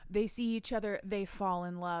They see each other, they fall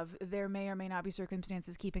in love. There may or may not be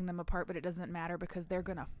circumstances keeping them apart, but it doesn't matter because they're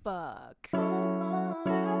gonna fuck.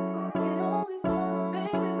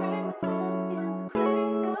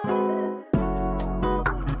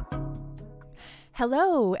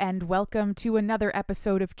 Hello, and welcome to another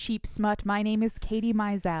episode of Cheap Smut. My name is Katie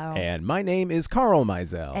Mizell. And my name is Carl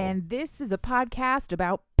Mizell. And this is a podcast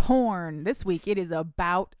about porn. This week it is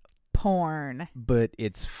about porn. But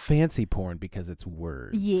it's fancy porn because it's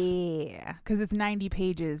words. Yeah, because it's 90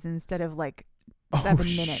 pages instead of like 7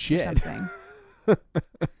 minutes shit. or something.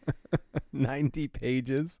 90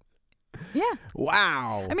 pages? Yeah.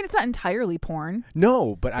 Wow. I mean, it's not entirely porn.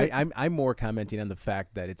 No, but I'm more commenting on the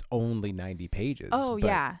fact that it's only 90 pages. Oh, but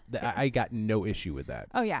yeah. I got no issue with that.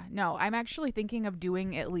 Oh, yeah. No, I'm actually thinking of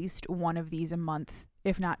doing at least one of these a month,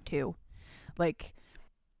 if not two. Like,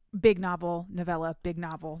 big novel, novella, big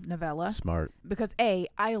novel, novella. Smart. Because A,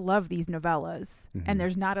 I love these novellas, Mm-hmm. and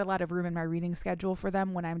there's not a lot of room in my reading schedule for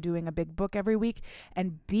them when I'm doing a big book every week.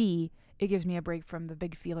 And B, it gives me a break from the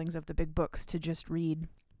big feelings of the big books to just read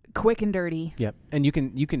quick and dirty. Yep. And you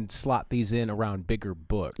can slot these in around bigger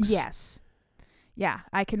books. Yes. Yeah,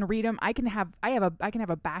 I can read them. I can have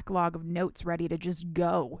a backlog of notes ready to just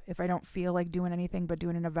go if I don't feel like doing anything but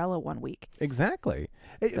doing a novella one week. Exactly.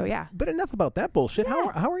 So yeah. But enough about that bullshit.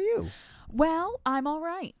 Yeah. How are you? Well, I'm all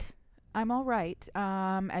right.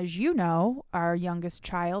 As you know, our youngest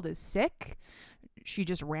child is sick. She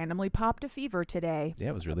just randomly popped a fever today. Yeah,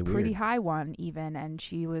 it was really Pretty weird. high one even, and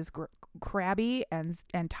she was crabby and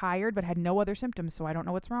tired, but had no other symptoms. So I don't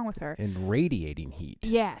know what's wrong with her. And radiating heat.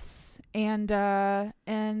 Yes, and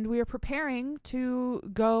we are preparing to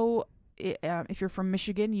go. If you're from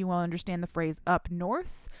Michigan, you will understand the phrase "up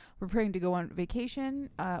north." We're preparing to go on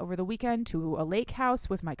vacation over the weekend to a lake house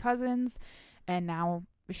with my cousins, and now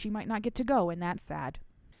she might not get to go, and that's sad.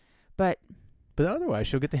 But otherwise,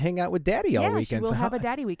 she'll get to hang out with Daddy all weekend. Yeah, she will so have a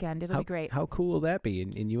daddy weekend. It'll be great. How cool will that be?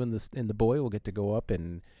 And you and the boy will get to go up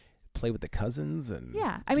and play with the cousins. And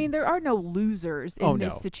yeah, I mean, there are no losers in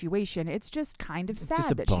this no. situation. It's just kind of It's sad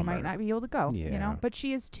just a that she bummer. might not be able to go. Yeah. You know, but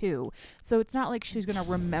she is 2, so it's not like she's gonna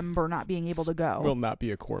remember not being able to go. Will not be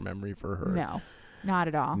a core memory for her. No, not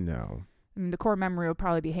at all. No. I mean, the core memory will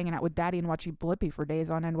probably be hanging out with Daddy and watching Blippi for days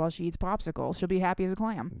on end while she eats popsicles. She'll be happy as a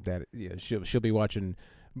clam. She'll be watching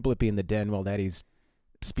Blippi in the den while Daddy's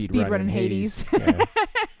speed running Hades. Yeah.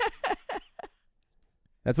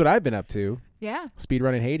 That's what I've been up to. Yeah.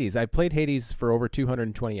 Speedrunning Hades. I played Hades for over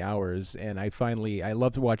 220 hours, and I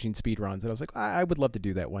loved watching speedruns, and I was like, I would love to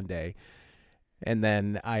do that one day. And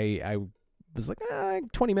then I was like,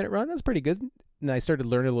 20-minute run, that's pretty good. And I started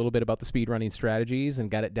learning a little bit about the speedrunning strategies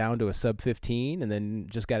and got it down to a sub 15, and then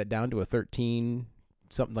just got it down to a 13,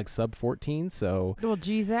 something like sub 14. So, Well,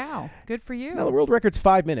 geez, ow. Good for you. no, the world record's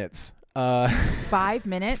 5 minutes. 5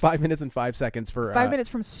 minutes? 5 minutes and 5 seconds for 5 minutes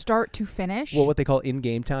from start to finish? Well, what they call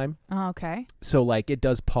in-game time. Oh, okay. So, like, it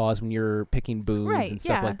does pause when you're picking boons and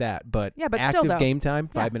stuff like that. But, but active still, though, game time,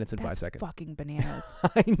 5 minutes and 5 that's seconds. Fucking bananas.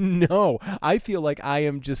 I know. I feel like I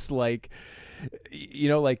am just like,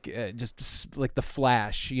 just like the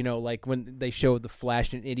Flash, like when they show the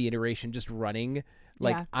Flash in any iteration just running.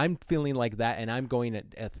 Like, Yeah. I'm feeling like that, and I'm going at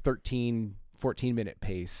a 13, 14-minute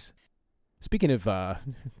pace. Speaking of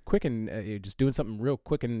quick and just doing something real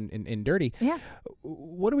quick and dirty, Yeah.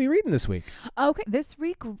 What are we reading this week? Okay. This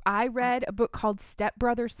week, I read a book called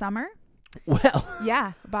Stepbrother Summer. Well,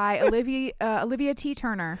 Yeah, by Olivia T.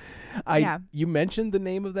 Turner. You mentioned the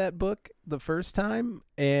name of that book the first time,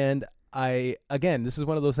 and this is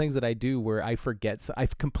one of those things that I do where I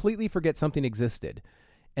completely forget something existed.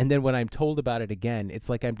 And then when I'm told about it again, it's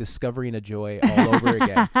like I'm discovering a joy all over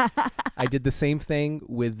again. I did the same thing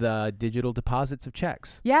with digital deposits of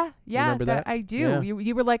checks. Yeah, Remember that? I do. Yeah.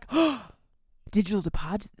 You were like, oh, digital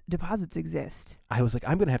deposits exist. I was like,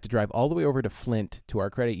 I'm going to have to drive all the way over to Flint to our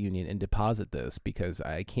credit union and deposit this because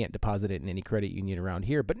I can't deposit it in any credit union around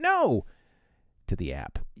here. But no! To the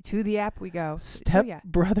app. To the app we go.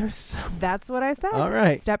 Stepbrother Summer. That's what I said. All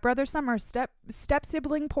right. Stepbrother Summer. Step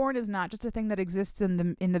sibling porn is not just a thing that exists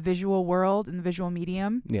in the visual world, in the visual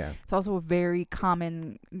medium. Yeah. It's also a very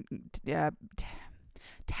common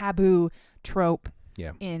taboo trope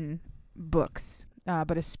in books,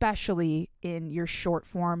 but especially in your short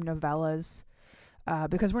form novellas,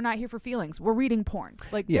 because we're not here for feelings. We're reading porn.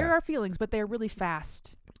 There are feelings, but they're really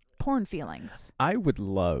fast porn feelings. I would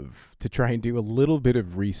love to try and do a little bit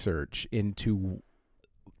of research into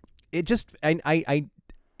it.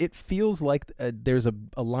 It feels like there's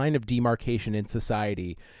a line of demarcation in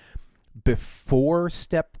society before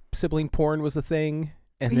step sibling porn was a thing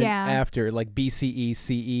and then after like BCE,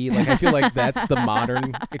 CE. Like I feel like that's the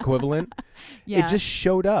modern equivalent. Yeah. It just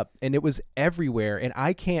showed up and it was everywhere. And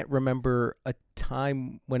I can't remember a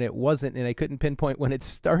time when it wasn't, and I couldn't pinpoint when it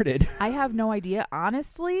started. I have no idea.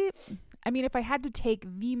 Honestly, I mean, if I had to take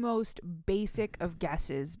the most basic of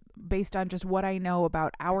guesses based on just what I know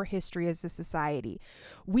about our history as a society,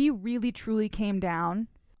 we really truly came down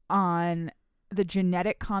on the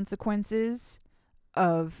genetic consequences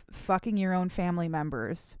of fucking your own family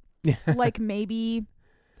members. Like maybe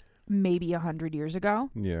 100 years ago.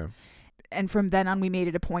 Yeah. And from then on, we made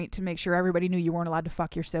it a point to make sure everybody knew you weren't allowed to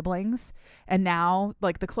fuck your siblings. And now,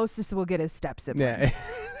 like, the closest we'll get is step siblings. Yeah.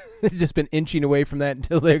 They've just been inching away from that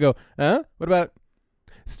until they go, huh? What about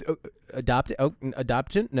adopted? Oh,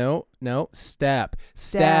 adoption? No. Step.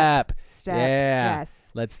 Yeah.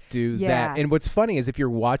 Yes. Let's do that. And what's funny is if you're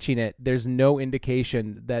watching it, there's no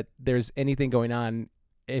indication that there's anything going on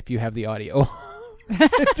if you have the audio.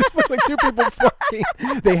 It just looks like two people fucking.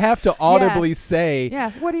 They have to audibly say,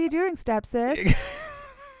 yeah, what are you doing, step sis?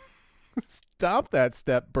 Stop that,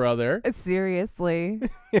 stepbrother. Seriously.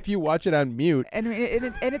 If you watch it on mute. And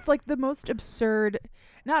it's like the most absurd,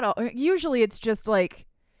 not all, usually it's just like,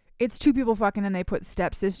 it's two people fucking and they put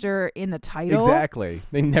stepsister in the title. Exactly.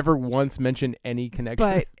 They never once mention any connection.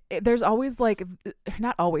 But there's always like,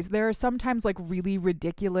 not always, there are sometimes like really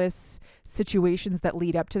ridiculous situations that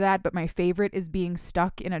lead up to that. But my favorite is being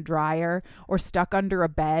stuck in a dryer or stuck under a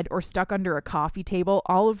bed or stuck under a coffee table,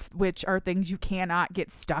 all of which are things you cannot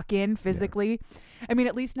get stuck in physically. Yeah. I mean,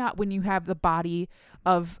 at least not when you have the body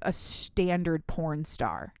of a standard porn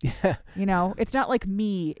star. Yeah. You know, it's not like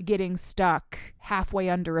me getting stuck halfway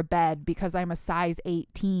under a bed because I'm a size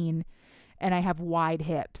 18 and I have wide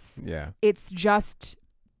hips. Yeah. It's just,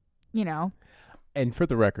 you know. And for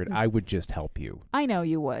the record, I would just help you. I know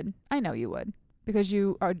you would. Because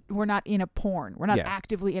we're not in a porn. We're not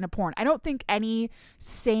actively in a porn. I don't think any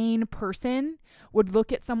sane person would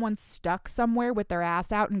look at someone stuck somewhere with their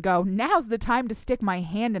ass out and go, now's the time to stick my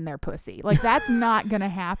hand in their pussy. Like, that's not going to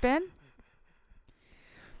happen.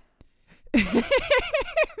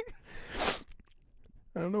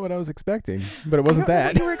 I don't know what I was expecting, but it wasn't that.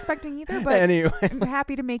 I don't know what you were expecting either, but anyway. I'm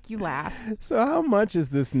happy to make you laugh. So how much is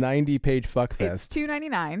this 90-page fuck fest? It's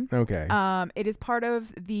 $2.99. Okay. It is part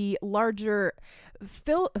of the larger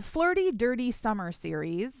Flirty Dirty Summer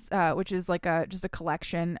series, which is like just a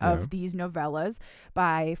collection of these novellas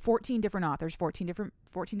by 14 different authors, 14 different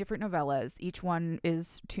novellas. Each one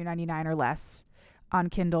is $2.99 or less on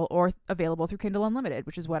Kindle or available through Kindle Unlimited,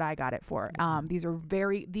 which is what I got it for.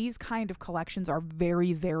 These kind of collections are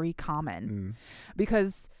very, very common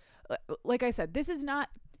because, like I said,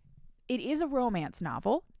 it is a romance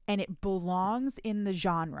novel and it belongs in the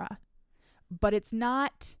genre, but it's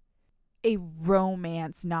not a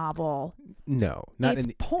romance novel. No, it's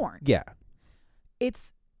porn. Yeah.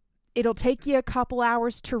 It'll take you a couple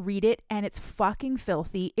hours to read it and it's fucking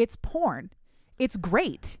filthy. It's porn. It's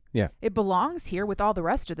great. Yeah. It belongs here with all the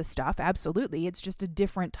rest of the stuff. Absolutely. It's just a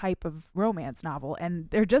different type of romance novel and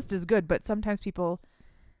they're just as good, but sometimes people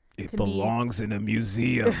It belongs in a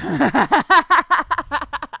museum.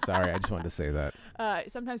 Sorry, I just wanted to say that.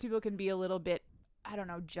 Sometimes people can be a little bit, I don't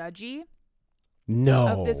know, judgy. No.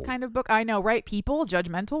 Of this kind of book. I know, right? People,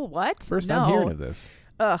 judgmental. What? First time hearing of this.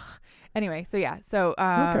 Ugh. Anyway, so yeah. So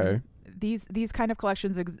okay. These kind of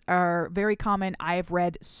collections are very common. I've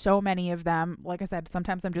read so many of them. Like I said,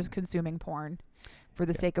 sometimes I'm just consuming porn for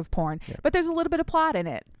the sake of porn. Yeah. But there's a little bit of plot in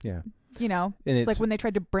it. Yeah. You know, it's like when they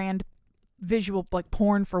tried to brand visual like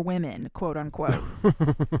porn for women, quote unquote.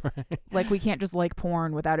 Right. Like we can't just like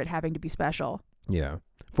porn without it having to be special. Yeah.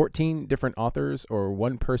 14 different authors or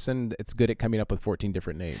one person that's good at coming up with 14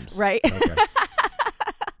 different names. Right. Okay.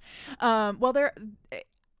 Well,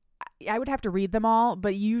 I would have to read them all,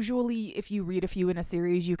 but usually if you read a few in a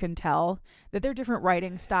series, you can tell that they're different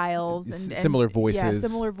writing styles and similar voices. Yeah,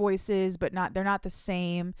 similar voices, but they're not the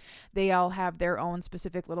same. They all have their own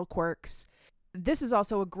specific little quirks. This is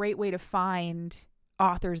also a great way to find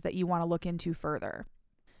authors that you want to look into further.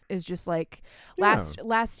 Is just like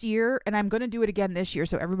last year, and I'm going to do it again this year,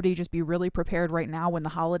 so everybody just be really prepared right now when the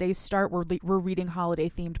holidays start. We're reading holiday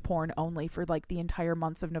themed porn only for like the entire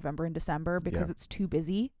months of November and December because it's too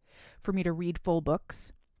busy for me to read full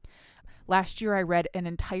books. Last year I read an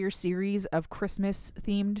entire series of Christmas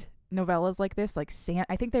themed novellas like this, like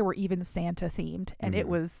I think they were even Santa themed, and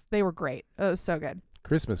they were great. It was so good.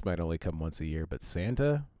 Christmas might only come once a year, but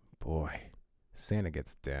Santa, boy, Santa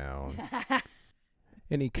gets down.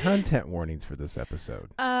 Any content warnings for this episode?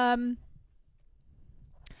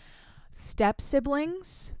 Step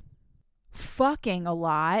siblings fucking a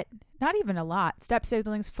lot. Not even a lot. Step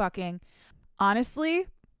siblings fucking. Honestly,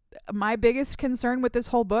 my biggest concern with this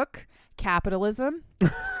whole book, capitalism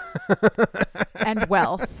and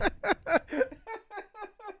wealth.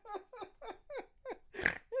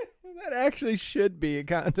 That actually should be a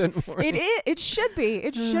content warning. It is. It should be.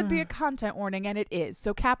 It should be a content warning, and it is.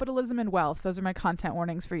 So capitalism and wealth, those are my content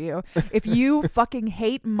warnings for you. If you fucking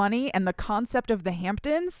hate money and the concept of the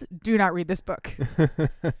Hamptons, do not read this book.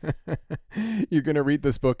 You're going to read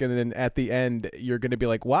this book, and then at the end, you're going to be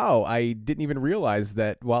like, wow, I didn't even realize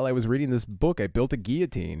that while I was reading this book, I built a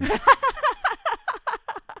guillotine.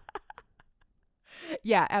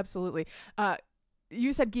 Yeah, absolutely.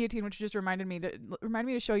 You said guillotine, which just reminded me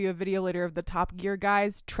to show you a video later of the Top Gear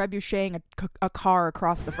guys trebucheting a car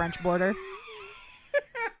across the French border.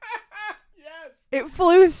 Yes. It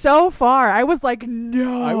flew so far. I was like,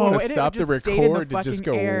 no. I want to And stop the record to just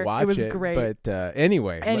go watch it. It was great. But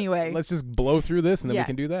anyway, let's just blow through this, and then we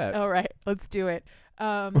can do that. All right, let's do it.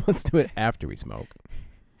 Let's do it after we smoke.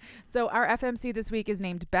 So our FMC this week is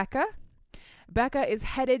named Becca. Becca is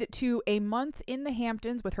headed to a month in the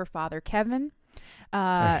Hamptons with her father, Kevin.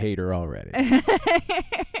 I hate her already.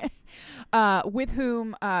 With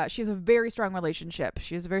whom she has a very strong relationship.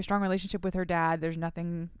 She has a very strong relationship with her dad. There's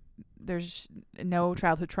no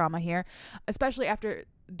childhood trauma here, especially after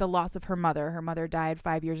the loss of her mother. Her mother died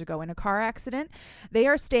 5 years ago in a car accident. They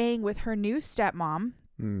are staying with her new stepmom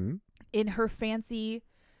in her fancy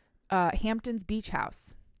Hamptons beach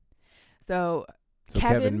house. So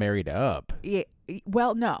Kevin married up. Yeah,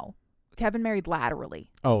 well, no. Kevin married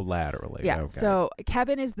laterally. Oh, laterally. Yeah. Okay. So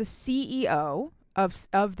Kevin is the CEO of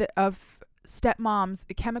stepmom's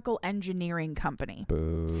chemical engineering company.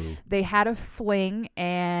 Boo. They had a fling,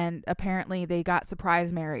 and apparently they got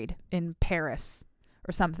surprise married in Paris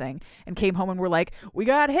or something, and came home and were like, "We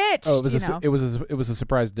got hitched." Oh, it was a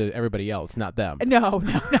surprise to everybody else, not them. No,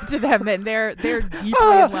 not to them. Then they're deeply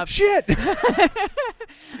in love. Shit!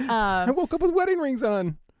 I woke up with wedding rings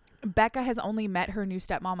on. Becca has only met her new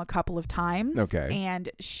stepmom a couple of times. Okay.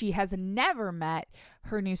 And she has never met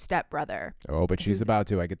her new stepbrother. Oh, but she's about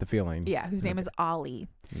to. I get the feeling. Yeah, whose name is Ollie.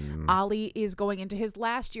 Ollie is going into his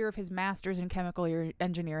last year of his master's in chemical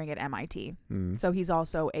engineering at MIT. So he's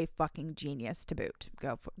also a fucking genius to boot.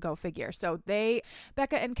 Go figure. So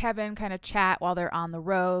Becca and Kevin kind of chat while they're on the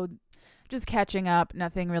road, just catching up.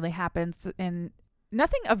 Nothing really happens, and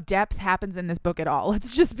nothing of depth happens in this book at all.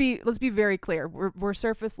 Let's be very clear. We're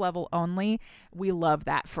surface level only. We love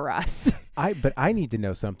that for us. But I need to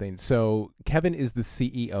know something. So Kevin is the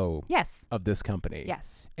CEO Yes. of this company.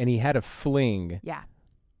 Yes. And he had a fling Yeah.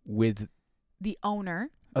 with The owner.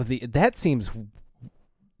 that seems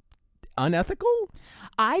unethical?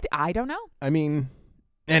 I don't know. I mean,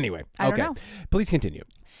 anyway. I don't know. Please continue.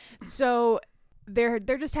 So they're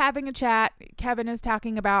just having a chat. Kevin is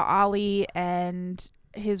talking about Ollie and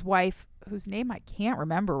his wife, whose name I can't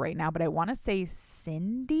remember right now, but I want to say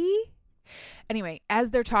Cindy. Anyway,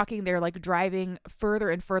 as they're talking, they're like driving further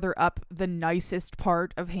and further up the nicest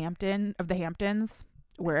part of the Hamptons,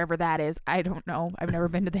 wherever that is. I don't know. I've never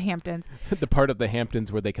been to the Hamptons. The part of the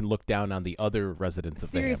Hamptons where they can look down on the other residents of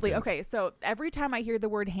Seriously, the Hamptons. okay. So every time I hear the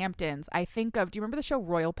word Hamptons, I think of, do you remember the show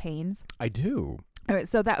Royal Pains? I do. All right,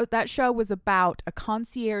 so that show was about a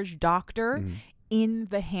concierge doctor in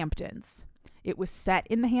the Hamptons. It was set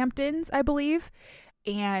in the Hamptons, I believe.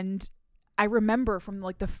 And I remember from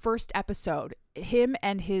like the first episode, him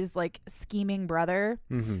and his like scheming brother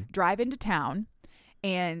drive into town,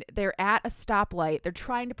 and they're at a stoplight. They're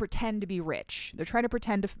trying to pretend to be rich. They're trying to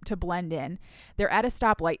pretend to blend in. They're at a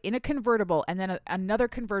stoplight in a convertible, and then another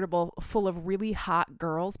convertible full of really hot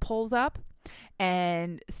girls pulls up,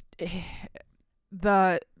 and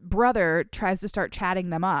the brother tries to start chatting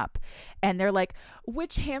them up, and they're like,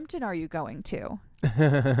 "Which Hampton are you going to?"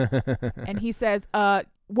 And he says,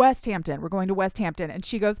 West Hampton. We're going to West Hampton. And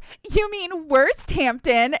she goes, "You mean Worst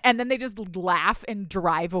Hampton?" And then they just laugh and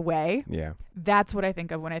drive away. Yeah. That's what I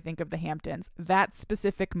think of when I think of the Hamptons. That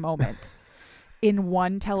specific moment in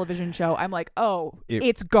one television show, I'm like, oh,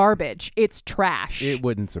 it's garbage. It's trash. It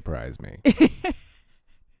wouldn't surprise me.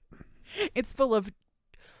 It's full of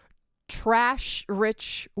trash,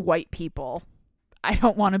 rich, white people. I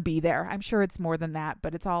don't want to be there. I'm sure it's more than that,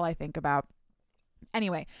 but it's all I think about.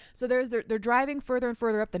 Anyway, so they're driving further and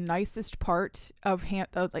further up the nicest part of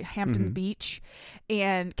Hampton Beach,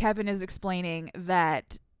 and Kevin is explaining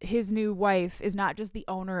that his new wife is not just the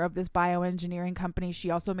owner of this bioengineering company. She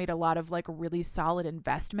also made a lot of like really solid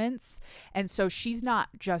investments, and so she's not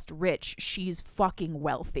just rich, she's fucking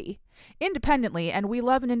wealthy independently, and we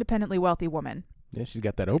love an independently wealthy woman. Yeah, she's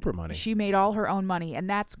got that Oprah money. She made all her own money, and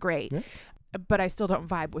that's great. Yeah. But I still don't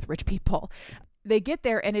vibe with rich people. They get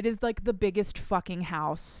there, and it is like the biggest fucking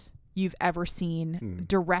house you've ever seen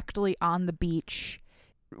directly on the beach,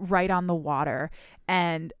 right on the water.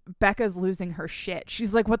 And Becca's losing her shit.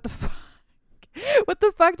 She's like, what the fuck? What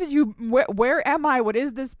the fuck did you, where am I? What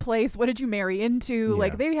is this place? What did you marry into? Yeah.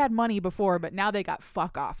 Like, they had money before, but now they got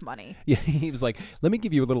fuck off money. Yeah, he was like, let me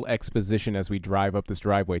give you a little exposition as we drive up this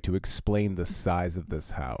driveway to explain the size of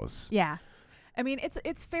this house. Yeah. I mean,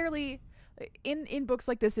 it's fairly, in books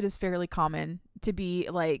like this, it is fairly common to be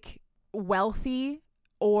like wealthy,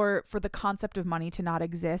 or for the concept of money to not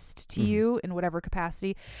exist to you in whatever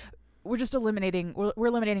capacity. We're just eliminating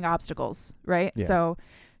obstacles, right? Yeah. So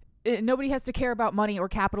nobody has to care about money or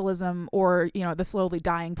capitalism or, you know, the slowly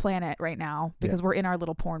dying planet right now, because we're in our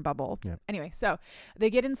little porn bubble. Yeah. Anyway, so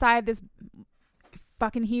they get inside this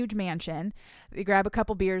fucking huge mansion. They grab a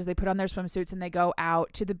couple beers, they put on their swimsuits, and they go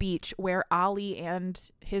out to the beach where Ollie and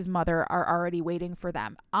his mother are already waiting for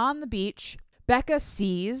them. On the beach, Becca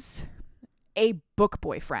sees a book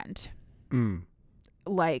boyfriend.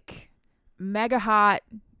 Like, mega hot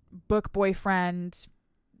book boyfriend,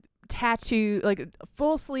 tattoo, like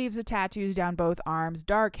full sleeves of tattoos down both arms,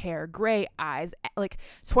 dark hair, gray eyes, like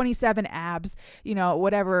 27 abs, you know,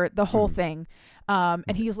 whatever, the whole thing.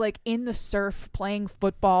 And he's like in the surf playing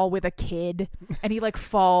football with a kid, and he like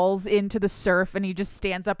falls into the surf and he just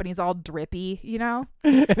stands up and he's all drippy, you know?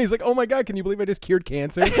 And he's like, oh my God, can you believe I just cured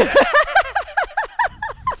cancer?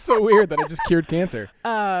 It's so weird that I just cured cancer.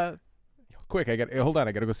 Quick, I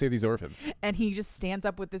gotta go save these orphans. And he just stands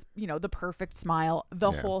up with this, you know, the perfect smile,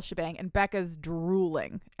 the whole shebang. And Becca's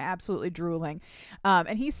drooling, absolutely drooling.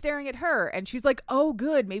 And he's staring at her, and she's like, oh,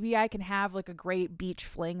 good. Maybe I can have like a great beach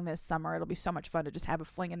fling this summer. It'll be so much fun to just have a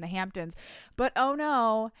fling in the Hamptons. But oh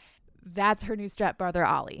no, that's her new stepbrother,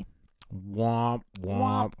 Ollie. Womp,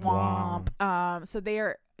 womp, womp. So they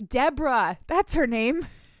are Deborah. That's her name.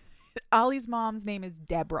 Ollie's mom's name is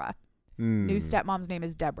Deborah. New stepmom's name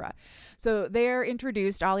is Deborah. So they're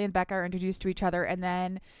introduced. Ollie and Becca are introduced to each other, and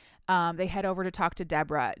then they head over to talk to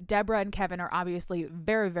Deborah. Deborah and Kevin are obviously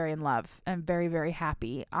very, very in love and very, very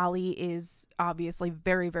happy. Ollie is obviously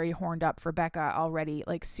very, very horned up for Becca already.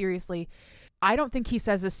 Like, seriously, I don't think he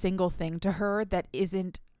says a single thing to her that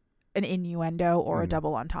isn't an innuendo or a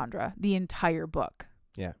double entendre the entire book.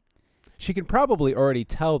 Yeah. She can probably already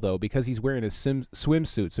tell, though, because he's wearing a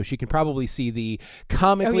swimsuit, so she can probably see the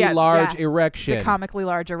comically large erection. The comically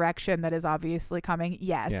large erection that is obviously coming.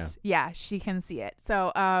 Yes. Yeah, she can see it.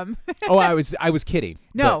 So, Oh, I was kidding.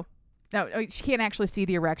 No, she can't actually see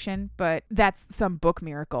the erection, but that's some book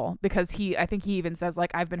miracle, because I think he even says,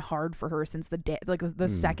 like, I've been hard for her since the day, like the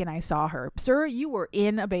second I saw her. Sir, you were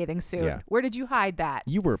in a bathing suit. Yeah. Where did you hide that?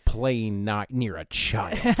 You were playing not near a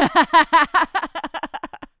child.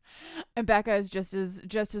 And Becca is just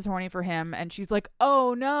as horny for him, and she's like,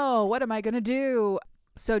 oh no, what am I gonna do?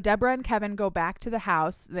 So Deborah and Kevin go back to the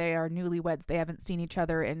house. They are newlyweds. They haven't seen each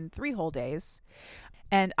other in 3 whole days.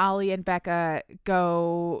 And Ollie and Becca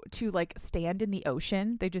go to like stand in the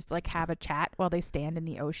ocean. They just like have a chat while they stand in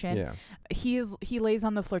the ocean. Yeah. He lays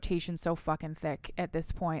on the flirtation so fucking thick at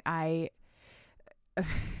this point. I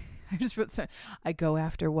just wrote, I go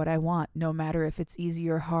after what I want, no matter if it's easy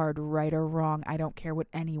or hard, right or wrong. I don't care what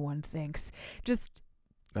anyone thinks. Just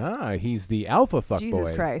he's the alpha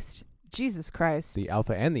fuckboy. Jesus Christ. The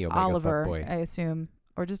alpha and the omega Oliver, fuckboy. I assume,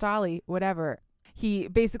 or just Ollie, whatever. He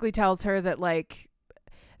basically tells her that like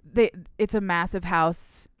it's a massive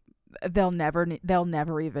house. They'll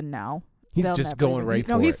never even know. He's just going right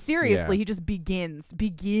for it. No, he's seriously. Yeah. He just begins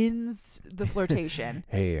the flirtation.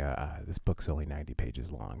 Hey, this book's only 90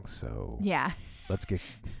 pages long, so yeah, let's get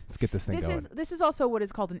this thing going. This is also what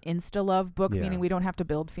is called an insta-love book, meaning we don't have to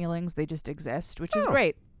build feelings; they just exist, which is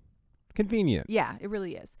great. Convenient. Yeah, it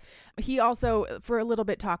really is. He also, for a little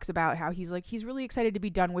bit, talks about how he's really excited to be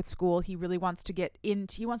done with school. He really wants to get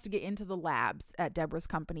into the labs at Deborah's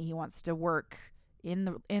company. He wants to work in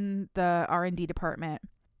the R&D department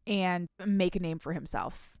and make a name for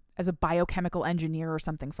himself as a biochemical engineer or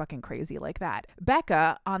something fucking crazy like that.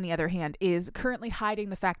 Becca, on the other hand, is currently hiding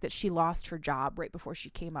the fact that she lost her job right before she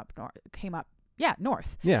came up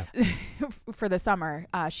north. Yeah. For the summer.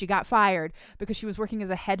 She got fired because she was working as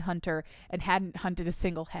a headhunter and hadn't hunted a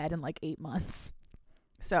single head in like 8 months.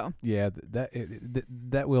 So yeah,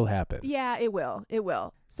 that will happen. Yeah, it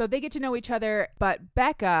will. So they get to know each other, but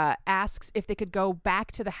Becca asks if they could go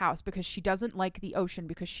back to the house because she doesn't like the ocean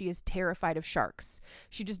because she is terrified of sharks.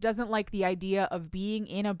 She just doesn't like the idea of being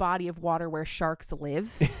in a body of water where sharks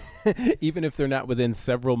live. Even if they're not within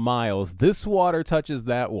several miles, this water touches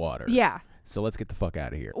that water. Yeah. So let's get the fuck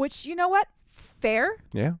out of here. Which, you know what? Fair.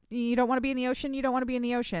 Yeah. You don't want to be in the ocean. You don't want to be in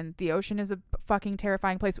the ocean. The ocean is a fucking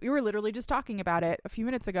terrifying place. We were literally just talking about it a few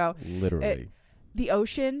minutes ago. Literally. The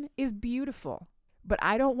ocean is beautiful, but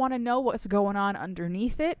I don't want to know what's going on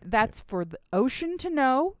underneath it. That's for the ocean to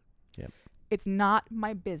know. Yep. It's not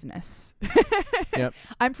my business. Yep.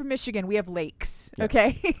 I'm from Michigan. We have lakes. Yes.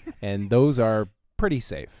 Okay. And those are pretty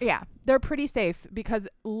safe. Yeah, they're pretty safe because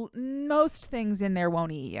most things in there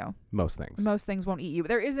won't eat you. Most things. Most things won't eat you.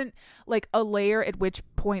 There isn't like a layer at which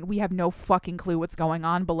point we have no fucking clue what's going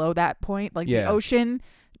on below that point. Like the ocean,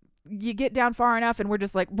 you get down far enough and we're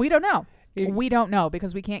just like, we don't know. We don't know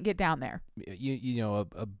because we can't get down there. You know,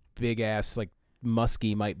 a big ass like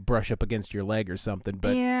muskie might brush up against your leg or something,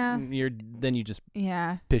 but then you just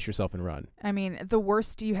piss yourself and run. I mean, the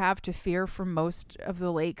worst you have to fear from most of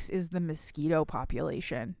the lakes is the mosquito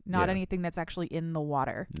population, not anything that's actually in the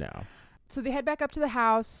water. No. So they head back up to the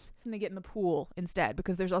house and they get in the pool instead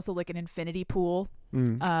because there's also like an infinity pool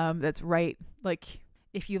that's right. Like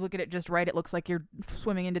if you look at it just right, it looks like you're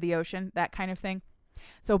swimming into the ocean, that kind of thing.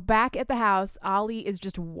 So back at the house, Ollie is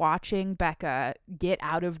just watching Becca get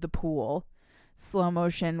out of the pool. Slow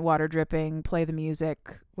motion, water dripping, play the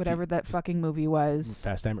music, whatever that fucking movie was.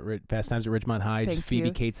 Fast Times at Ridgemont High. Just Phoebe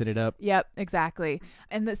Cates it up. Yep, exactly.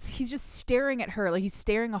 And he's just staring at her, like he's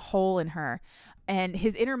staring a hole in her. And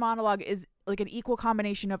his inner monologue is like an equal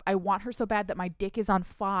combination of, I want her so bad that my dick is on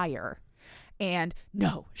fire. And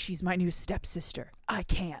no, she's my new stepsister. I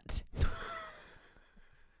can't.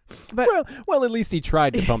 But well, at least he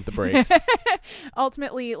tried to pump the brakes.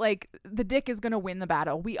 Ultimately, like the dick is going to win the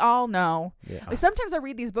battle. We all know. Yeah. Like, sometimes I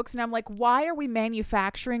read these books and I'm like, why are we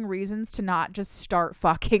manufacturing reasons to not just start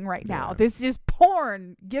fucking right now? Yeah. This is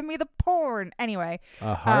porn. Give me the porn. Anyway,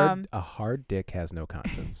 a hard dick has no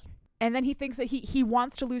conscience. And then he thinks that he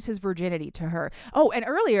wants to lose his virginity to her. Oh, and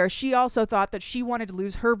earlier she also thought that she wanted to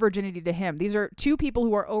lose her virginity to him. These are two people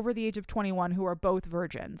who are over the age of 21 who are both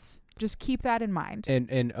virgins. Just keep that in mind.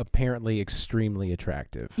 And apparently extremely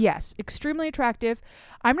attractive. Yes, extremely attractive.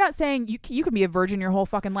 I'm not saying you can be a virgin your whole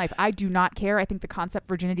fucking life. I do not care. I think the concept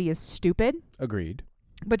virginity is stupid. Agreed.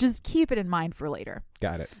 But just keep it in mind for later.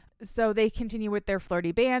 Got it. So they continue with their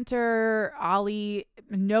flirty banter. Ollie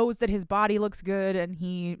knows that his body looks good and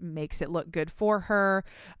he makes it look good for her.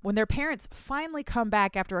 When their parents finally come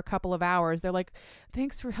back after a couple of hours, they're like,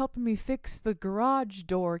 thanks for helping me fix the garage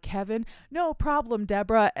door, Kevin. No problem,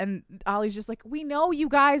 Deborah. And Ollie's just like, we know you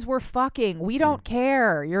guys were fucking. We don't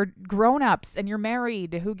care. You're grown-ups and you're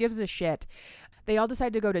married. Who gives a shit? They all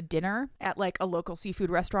decide to go to dinner at like a local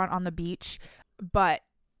seafood restaurant on the beach. But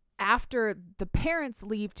after the parents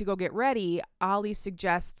leave to go get ready, Ollie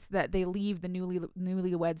suggests that they leave the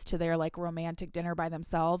newlyweds to their like romantic dinner by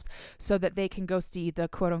themselves so that they can go see the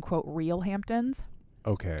quote unquote real Hamptons.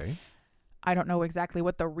 Okay. I don't know exactly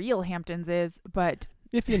what the real Hamptons is, but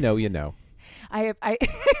if you know, you know. I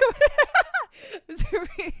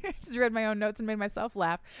just read my own notes and made myself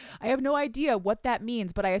laugh. I have no idea what that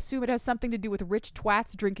means, but I assume it has something to do with rich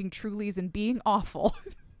twats drinking Trulies and being awful.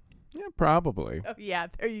 Yeah, probably. Oh, yeah,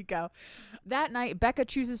 there you go. That night, Becca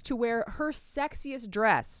chooses to wear her sexiest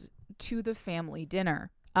dress to the family dinner.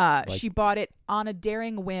 She bought it on a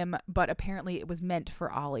daring whim, but apparently it was meant for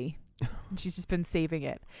Ollie. And she's just been saving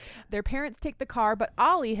it. Their parents take the car, but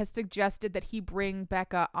Ollie has suggested that he bring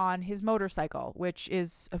Becca on his motorcycle, which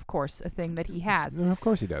is, of course, a thing that he has. Of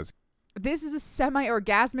course he does. This is a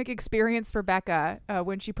semi-orgasmic experience for Becca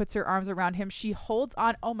when she puts her arms around him. She holds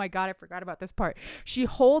on. Oh my God, I forgot about this part. She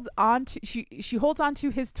holds on to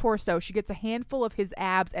his torso. She gets a handful of his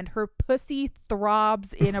abs and her pussy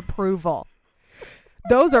throbs in approval.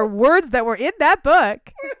 Those are words that were in that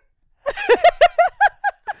book.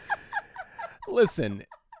 Listen,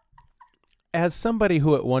 as somebody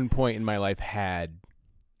who at one point in my life had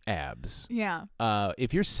abs,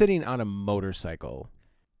 if you're sitting on a motorcycle,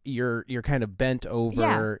 you're kind of bent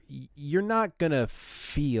over. You're not gonna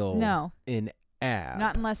feel an ab.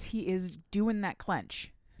 Not unless he is doing that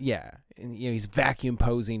clench. Yeah, and he's vacuum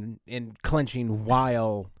posing and clenching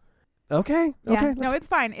while. Okay. No, it's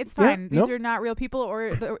fine. It's fine. These are not real people,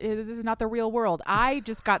 or this is not the real world. I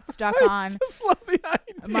just got stuck on. Just love the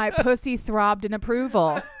idea. My pussy throbbed in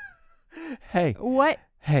approval. Hey. What?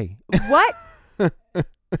 Hey. What?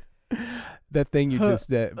 That thing you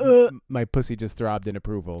just, my pussy just throbbed in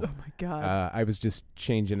approval. Oh my God. I was just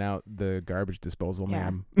changing out the garbage disposal,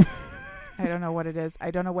 ma'am. I don't know what it is.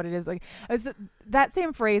 Like that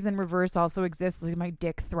same phrase in reverse also exists. Like my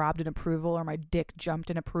dick throbbed in approval, or my dick jumped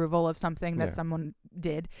in approval of something that someone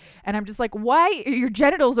did. And I'm just like, why are your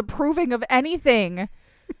genitals approving of anything?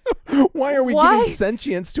 Why are we giving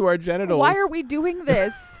sentience to our genitals? Why are we doing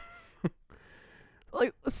this?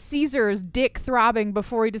 Like Caesar's dick throbbing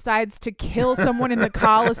before he decides to kill someone in the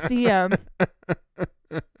Colosseum.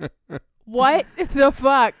 What the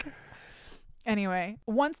fuck? Anyway,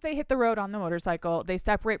 once they hit the road on the motorcycle, they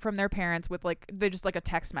separate from their parents with they just like a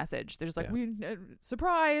text message. They're just like, we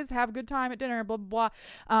surprise, have a good time at dinner, blah, blah,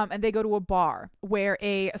 blah. And they go to a bar where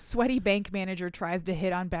a sweaty bank manager tries to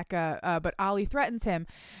hit on Becca, but Ollie threatens him.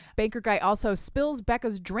 Banker guy also spills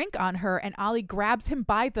Becca's drink on her, and Ollie grabs him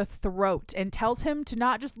by the throat and tells him to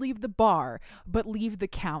not just leave the bar, but leave the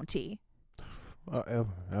county.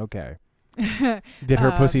 Okay. Did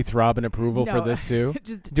her pussy throb in approval for this too?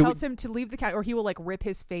 Just tells him to leave the cat, or he will rip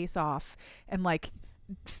his face off and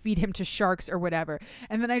feed him to sharks or whatever.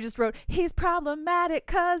 And then I just wrote, he's problematic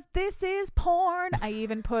because this is porn. I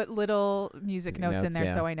even put little music notes in there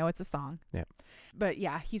so I know it's a song. Yeah. But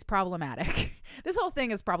yeah, he's problematic. This whole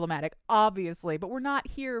thing is problematic, obviously, but we're not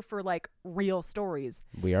here for real stories.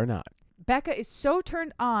 We are not. Becca is so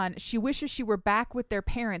turned on, she wishes she were back with their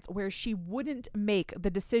parents where she wouldn't make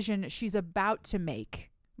the decision she's about to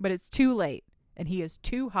make. But it's too late, and he is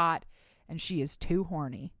too hot, and she is too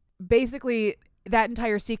horny. Basically, that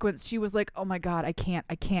entire sequence, she was like, oh my God, I can't.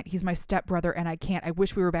 He's my stepbrother, and I can't. I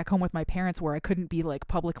wish we were back home with my parents where I couldn't be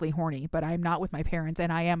publicly horny, but I'm not with my parents,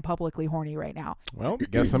 and I am publicly horny right now. Well,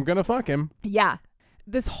 guess I'm gonna fuck him. Yeah.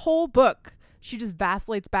 This whole book, she just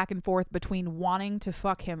vacillates back and forth between wanting to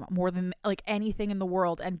fuck him more than anything in the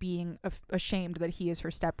world and being ashamed that he is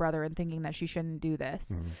her stepbrother and thinking that she shouldn't do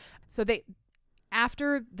this. So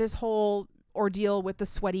after this whole ordeal with the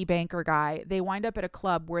sweaty banker guy, they wind up at a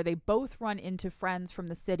club where they both run into friends from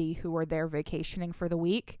the city who are there vacationing for the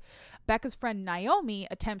week. Becca's friend Naomi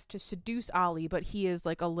attempts to seduce Ollie, but he is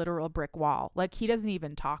a literal brick wall. He doesn't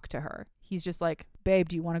even talk to her. He's just like, babe,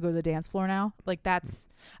 do you want to go to the dance floor now? I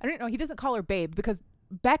don't know. He doesn't call her babe because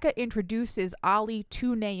Becca introduces Ollie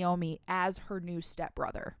to Naomi as her new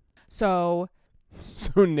stepbrother. So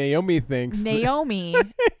Naomi thinks Naomi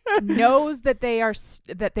knows that they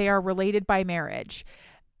are related by marriage,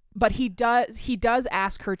 but he does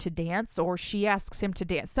ask her to dance, or she asks him to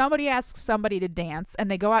dance. Somebody asks somebody to dance, and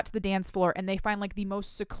they go out to the dance floor, and they find the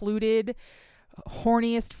most secluded,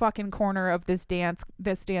 horniest fucking corner of this dance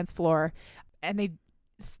floor, and they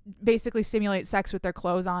basically simulate sex with their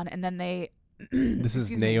clothes on, and then they this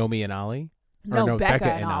is Naomi and Ollie? No,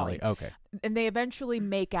 Becca and Ollie. Okay. And they eventually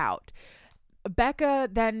make out. Becca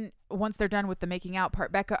then, once they're done with the making out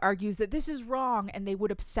part, Becca argues that this is wrong and they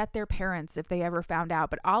would upset their parents if they ever found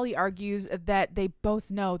out. But Ollie argues that they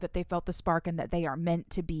both know that they felt the spark and that they are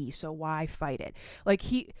meant to be, so why fight it?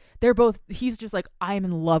 He's just like, I am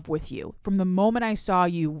in love with you. From the moment I saw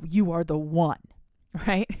you, you are the one,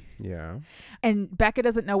 right? Yeah. And Becca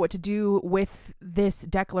doesn't know what to do with this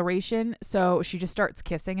declaration, so she just starts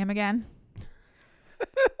kissing him again.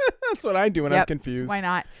 That's what I do when I'm confused. Why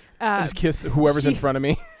not? I just kiss whoever's in front of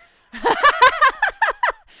me.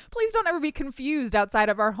 Please don't ever be confused outside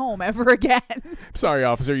of our home ever again. Sorry,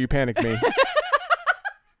 officer, you panicked me.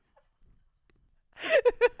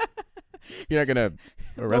 You're not gonna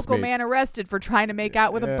arrest Local me. man arrested for trying to make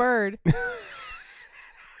out with a bird.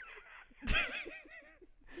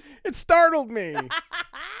 It startled me.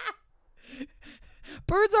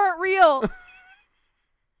 Birds aren't real.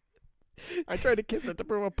 I tried to kiss it to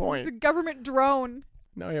prove a point. It's a government drone.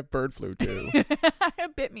 Now I have bird flu too.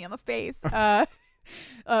 It bit me on the face.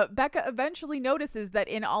 Becca eventually notices that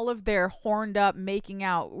in all of their horned up making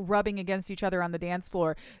out, rubbing against each other on the dance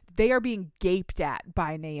floor, they are being gaped at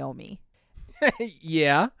by Naomi.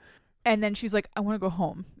 Yeah. And then she's like, I want to go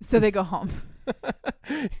home. So they go home.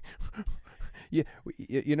 Yeah,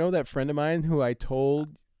 you know that friend of mine who I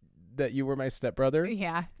told that you were my stepbrother?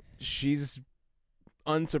 Yeah. She's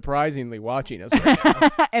unsurprisingly watching us right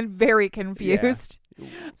now. And very confused. Yeah.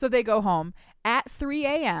 So they go home. At 3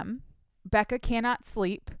 a.m., Becca cannot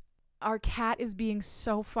sleep. Our cat is being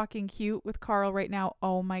so fucking cute with Carl right now.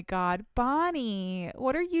 Oh my God. Bonnie,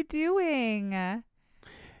 what are you doing?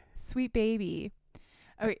 Sweet baby.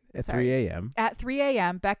 Okay, at 3 a.m. At 3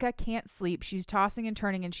 a.m., Becca can't sleep. She's tossing and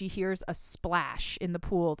turning, and she hears a splash in the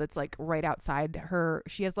pool that's right outside her.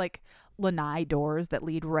 She has lanai doors that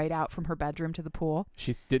lead right out from her bedroom to the pool.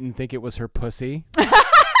 She didn't think it was her pussy.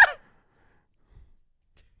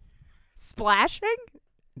 Splashing?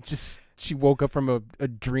 Just, she woke up from a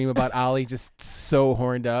dream about Ollie, just so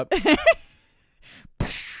horned up.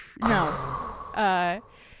 No.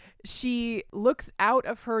 She looks out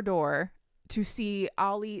of her door to see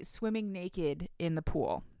Ollie swimming naked in the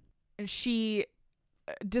pool. And she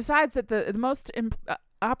decides that the most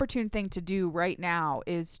opportune thing to do right now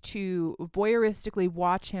is to voyeuristically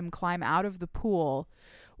watch him climb out of the pool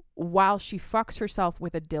while she fucks herself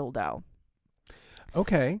with a dildo.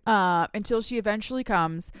 Okay. Until she eventually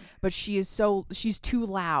comes, but she's too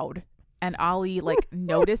loud, and Ollie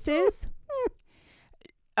notices.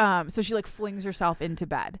 So she like flings herself into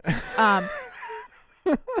bed.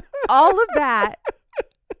 All of that,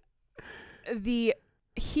 the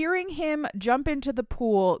hearing him jump into the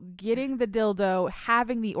pool, getting the dildo,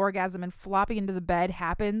 having the orgasm, and flopping into the bed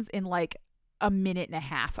happens in like a minute and a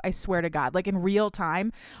half. I swear to God, like in real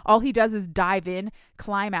time. All he does is dive in,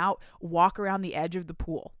 climb out, walk around the edge of the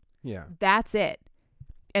pool. Yeah. That's it.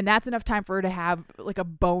 And that's enough time for her to have like a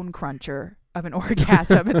bone cruncher of an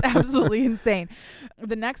orgasm. It's absolutely insane.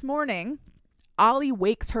 The next morning, Ollie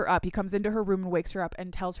wakes her up. He comes into her room and wakes her up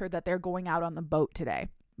and tells her that they're going out on the boat today.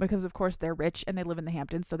 Because, of course, they're rich and they live in the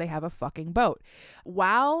Hamptons, so they have a fucking boat.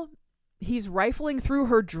 While he's rifling through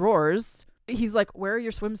her drawers, he's like, where are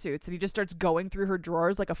your swimsuits? And he just starts going through her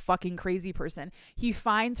drawers like a fucking crazy person. He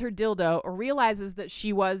finds her dildo, realizes that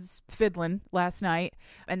she was fiddling last night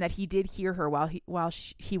and that he did hear her while he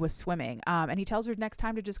was swimming. And he tells her next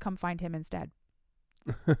time to just come find him instead.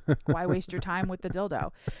 Why waste your time with the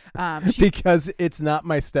dildo? Because it's not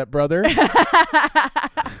my stepbrother.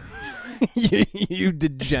 You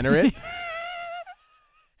degenerate.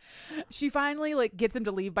 She finally like gets him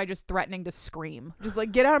to leave by just threatening to scream. Just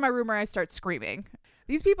like, get out of my room or I start screaming.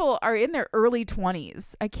 These people are in their early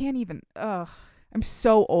 20s. I can't even. I'm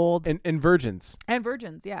so old. And virgins. And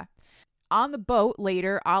virgins, yeah. On the boat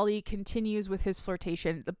later, Ollie continues with his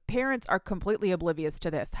flirtation. The parents are completely oblivious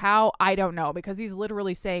to this. How? I don't know, because he's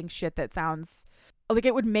literally saying shit that sounds like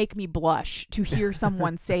it would make me blush to hear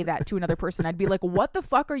someone say that to another person. I'd be like, what the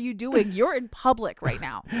fuck are you doing? You're in public right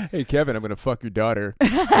now. Hey, Kevin, I'm going to fuck your daughter.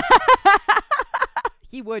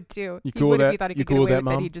 He would too. You He cool would with if that? he thought he You could get cool with away that,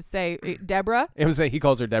 with it. Mom? He'd just say, Deborah. He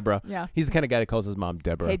calls her Deborah. Yeah. He's the kind of guy that calls his mom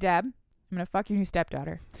Deborah. Hey, Deb. I'm going to fuck your new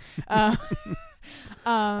stepdaughter.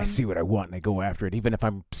 I see what I want and I go after it, even if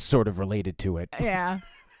I'm sort of related to it. Yeah.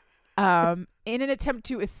 In an attempt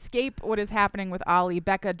to escape what is happening with Ollie,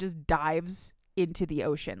 Becca just dives into the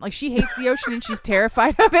ocean. Like, she hates the ocean and she's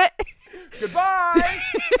terrified of it. Goodbye.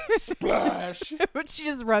 Splash. But she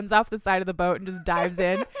just runs off the side of the boat and just dives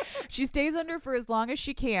in. She stays under for as long as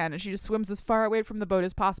she can, and she just swims as far away from the boat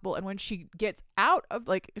as possible. And when she gets out of,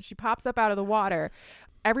 like, she pops up out of the water,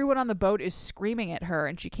 everyone on the boat is screaming at her,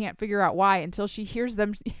 and she can't figure out why until she hears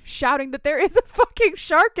them shouting that there is a fucking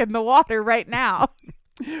shark in the water right now.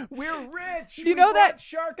 We're rich. You know that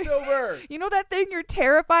sharks over. You know that thing you're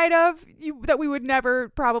terrified of, that we would never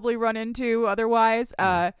probably run into otherwise.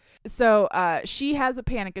 So she has a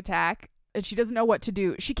panic attack and she doesn't know what to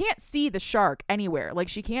do. She can't see the shark anywhere. Like,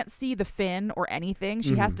 she can't see the fin or anything.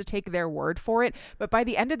 She has to take their word for it. But by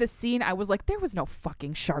the end of the scene, I was like, there was no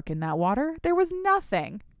fucking shark in that water. There was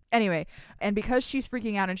nothing. Anyway, and because she's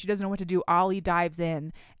freaking out and she doesn't know what to do, Ollie dives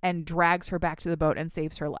in and drags her back to the boat and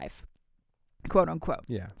saves her life. Quote unquote.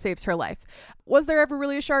 Yeah. Saves her life. Was there ever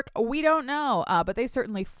really a shark? We don't know. But they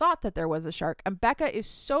certainly thought that there was a shark. And Becca is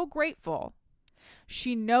so grateful.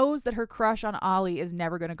 She knows that her crush on Ollie is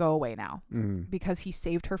never going to go away now because he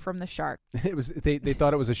saved her from the shark. It was they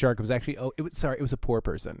thought it was a shark. It was actually it was a poor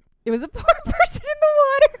person. It was a poor person in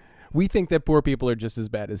the water. We think that poor people are just as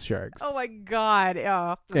bad as sharks. Oh my God.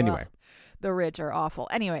 Oh, anyway. The rich are awful.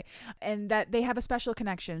 Anyway, and that they have a special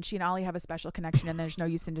connection. She and Ollie have a special connection, and there's no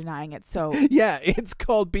use in denying it. So yeah, it's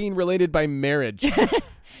called being related by marriage.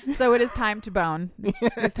 So it is time to bone.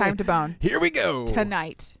 It's time to bone. Here we go.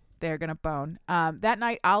 Tonight, they're going to bone. That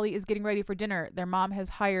night, Ollie is getting ready for dinner. Their mom has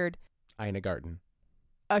hired Ina Garten.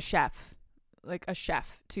 a chef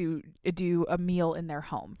to do a meal in their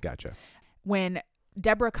home. Gotcha. When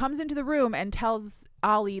Deborah comes into the room and tells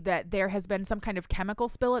Ollie that there has been some kind of chemical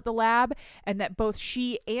spill at the lab and that both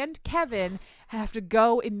she and Kevin have to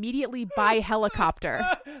go immediately by helicopter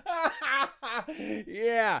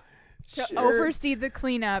yeah, to oversee the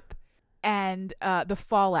cleanup and the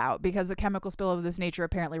fallout, because a chemical spill of this nature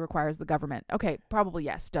apparently requires the government. Okay, probably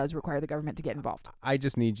yes, does require the government to get involved. I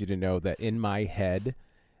just need you to know that in my head,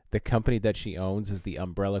 the company that she owns is the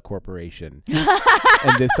Umbrella Corporation.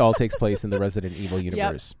 And this all takes place in the Resident Evil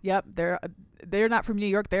universe. Yep. They're not from New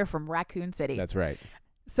York. They're from Raccoon City. That's right.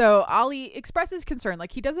 So Ollie expresses concern.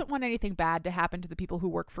 Like, he doesn't want anything bad to happen to the people who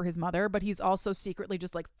work for his mother, but he's also secretly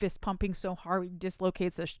just like fist pumping so hard he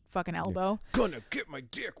dislocates a fucking elbow. Gonna get my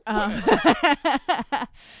dick.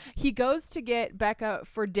 He goes to get Becca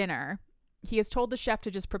for dinner. He has told the chef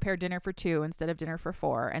to just prepare dinner for 2 instead of dinner for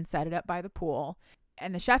 4 and set it up by the pool.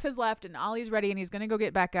 And the chef has left and Ollie's ready and he's going to go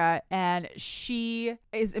get Becca, and she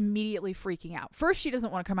is immediately freaking out. First, she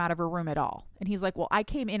doesn't want to come out of her room at all. And he's like, well, I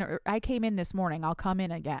came in this morning. I'll come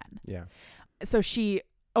in again. Yeah. So she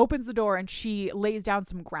opens the door and she lays down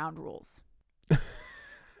some ground rules.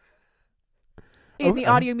 In the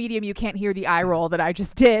audio medium, you can't hear the eye roll that I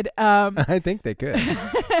just did. I think they could.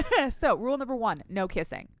 So, rule number 1, no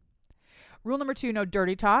kissing. Rule number 2, no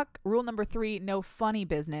dirty talk. Rule number 3, no funny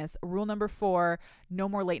business. Rule number 4, no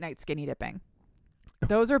more late night skinny dipping.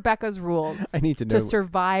 Those are Becca's rules. I need to know. To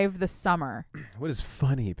survive the summer. What is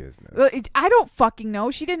funny business? Well, I don't fucking know.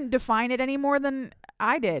 She didn't define it any more than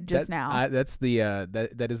I did just now. That's the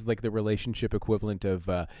that is like the relationship equivalent of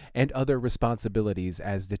and other responsibilities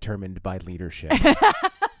as determined by leadership.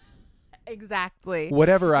 Exactly.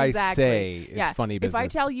 Whatever I say is funny business. If I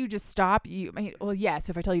tell you just stop, yes,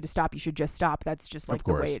 if I tell you to stop, you should just stop. That's just like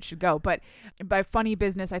the way it should go. But by funny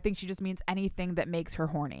business, I think she just means anything that makes her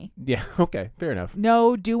horny. Yeah, okay, fair enough.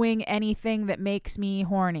 No doing anything that makes me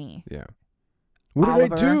horny. Yeah. What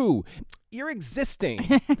Oliver. did I do? You're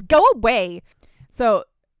existing. Go away. So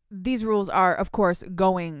these rules are, of course,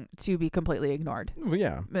 going to be completely ignored.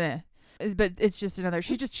 Yeah. But it's just another.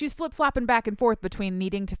 She's flip-flopping back and forth between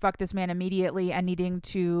needing to fuck this man immediately and needing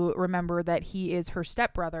to remember that he is her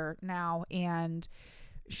stepbrother now, and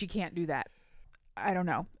she can't do that. I don't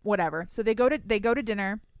know. Whatever. So they go to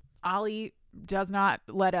dinner. Ollie does not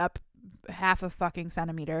let up half a fucking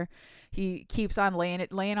centimeter. He keeps on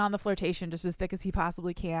laying on the flirtation just as thick as he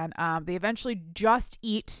possibly can. They eventually just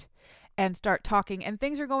eat and start talking, and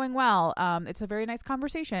things are going well. It's a very nice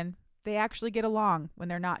conversation. They actually get along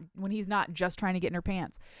when he's not just trying to get in her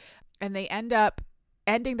pants. And they end up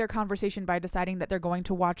ending their conversation by deciding that they're going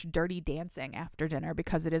to watch Dirty Dancing after dinner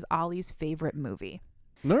because it is Ollie's favorite movie.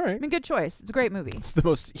 All right. I mean, good choice. It's a great movie. It's the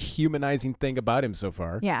most humanizing thing about him so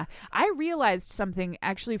far. Yeah. I realized something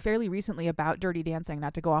actually fairly recently about Dirty Dancing,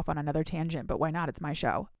 not to go off on another tangent, but why not? It's my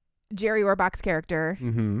show. Jerry Orbach's character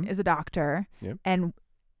is a doctor. Yep. And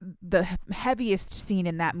the heaviest scene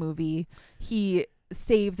in that movie, he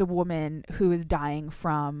saves a woman who is dying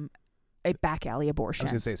from a back alley abortion.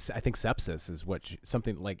 I was going to say, I think sepsis is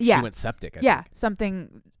something like she went septic. I think.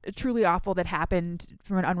 Something truly awful that happened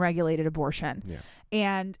from an unregulated abortion. Yeah.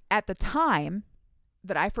 And at the time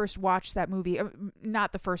that I first watched that movie,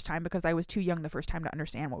 not the first time because I was too young the first time to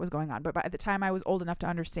understand what was going on, but by the time I was old enough to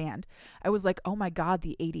understand, I was like, oh my God,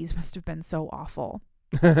 the 80s must have been so awful.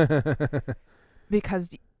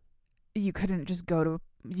 Because you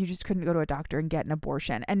just couldn't go to a doctor and get an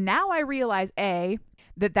abortion. And now I realize, A,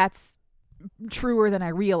 that that's truer than I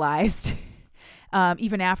realized,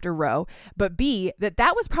 even after Roe. But B,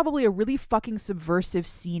 that was probably a really fucking subversive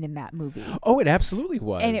scene in that movie. Oh, it absolutely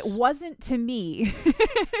was. And it wasn't to me.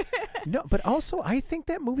 No, but also I think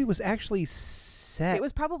that movie was actually set. It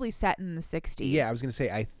was probably set in the 60s. Yeah, I was going to say,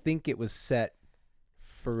 I think it was set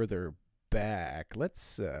further back.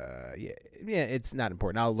 Let's it's not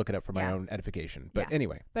important. I'll look it up for my own edification. But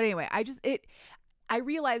anyway, I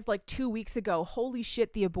realized like 2 weeks ago, holy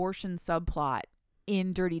shit, the abortion subplot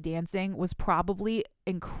in Dirty Dancing was probably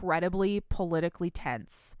incredibly politically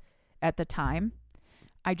tense at the time.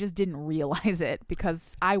 I just didn't realize it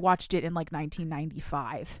because I watched it in like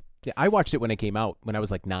 1995. Yeah, I watched it when it came out when I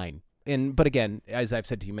was like 9. But again, as I've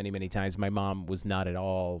said to you many, many times, my mom was not at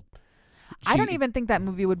all. I don't even think that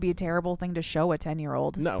movie would be a terrible thing to show a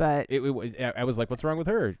 10-year-old. No, but I was like, what's wrong with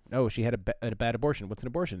her? Oh, she had a bad abortion. What's an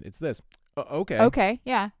abortion? It's this. Okay. Okay,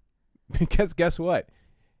 yeah. Because guess what?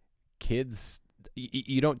 Kids,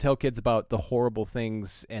 you don't tell kids about the horrible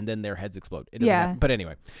things and then their heads explode. It doesn't happen. But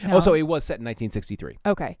anyway. No. Also, it was set in 1963.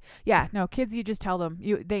 Okay. Yeah, no, kids, you just tell them.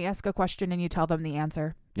 They ask a question and you tell them the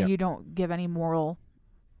answer. Yep. You don't give any moral,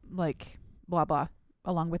 like, blah, blah,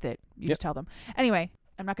 along with it. You just tell them. Anyway.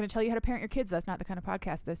 I'm not going to tell you how to parent your kids. That's not the kind of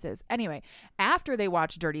podcast this is. Anyway, after they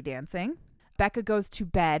watch Dirty Dancing, Becca goes to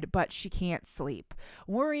bed, but she can't sleep.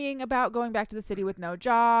 Worrying about going back to the city with no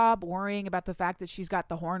job, worrying about the fact that she's got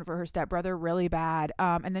the horn for her stepbrother really bad.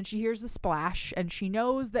 And then she hears the splash, and she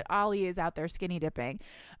knows that Ollie is out there skinny dipping.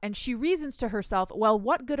 And she reasons to herself, well,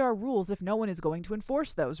 what good are rules if no one is going to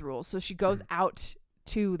enforce those rules? So she goes out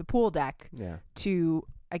to the pool deck to,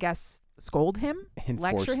 I guess, scold him,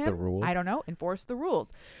 lecture him. The rules. I don't know. Enforce the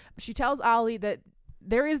rules. She tells Ollie that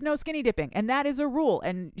there is no skinny dipping, and that is a rule,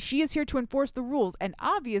 and she is here to enforce the rules. And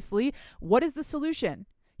obviously, what is the solution?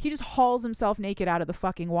 He just hauls himself naked out of the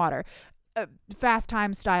fucking water, Fast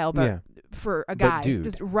Time style, but for a guy,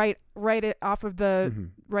 just right off of the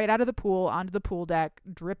right out of the pool onto the pool deck,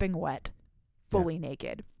 dripping wet, fully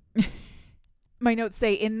naked. My notes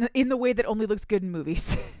say in the way that only looks good in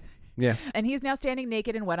movies. Yeah. And he's now standing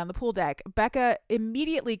naked and wet on the pool deck. Becca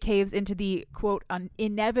immediately caves into the, quote,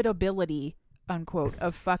 inevitability, unquote,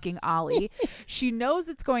 of fucking Ollie. She knows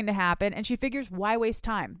it's going to happen, and she figures, why waste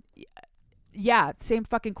time? Yeah, same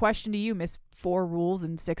fucking question to you, Miss 4 Rules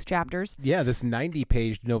and 6 chapters. Yeah, this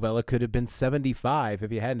 90-page novella could have been 75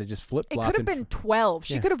 if you hadn't just flip-flopped. It could have been 12.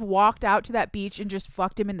 She could have walked out to that beach and just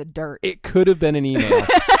fucked him in the dirt. It could have been an email.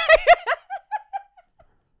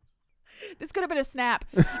 This could have been a snap.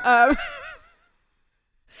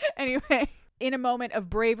 Anyway, in a moment of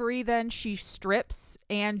bravery, then she strips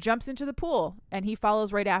and jumps into the pool, and he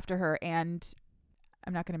follows right after her, and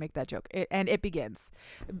I'm not going to make that joke. It begins.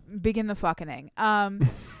 Begin the fucking.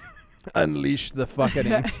 Unleash the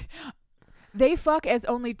fucking. They fuck as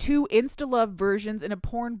only 2 insta-love versions in a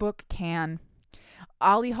porn book can.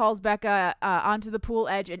 Ollie hauls Becca onto the pool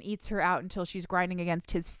edge and eats her out until she's grinding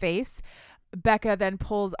against his face. Becca then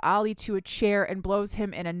pulls Ollie to a chair and blows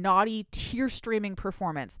him in a naughty, tear-streaming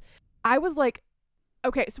performance. I was like,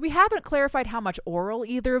 okay, so we haven't clarified how much oral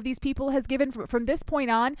either of these people has given. From this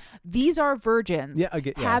point on, these are virgins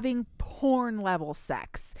having porn-level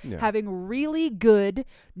sex, having really good,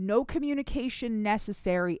 no communication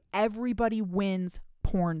necessary, everybody wins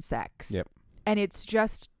porn sex. Yep. And it's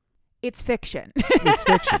fiction. It's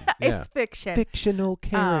fiction. It's fiction. Fictional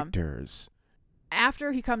characters.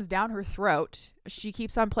 After he comes down her throat, she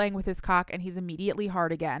keeps on playing with his cock, and he's immediately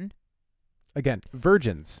hard again. Again,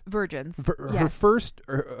 virgins. Her first,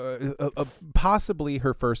 possibly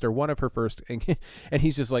her first, or one of her first, and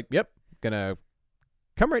he's just like, "Yep, gonna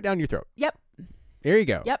come right down your throat." Yep. There you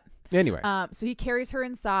go. Yep. Anyway, so he carries her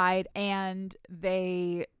inside, and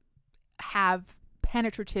they have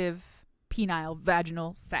penetrative, penile,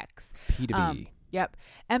 vaginal sex. P2B. Yep.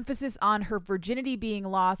 Emphasis on her virginity being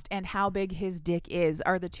lost and how big his dick is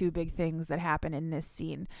are the 2 big things that happen in this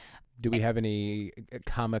scene. Do we have any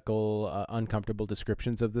comical, uncomfortable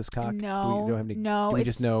descriptions of this cock? No. Do we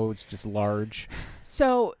just know it's just large?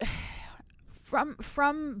 So,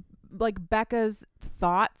 from like Becca's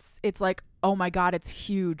thoughts, it's like, oh my God, it's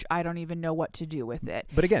huge. I don't even know what to do with it.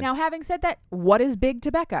 But again, now having said that, what is big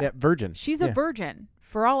to Becca? Yeah, virgin. She's a virgin.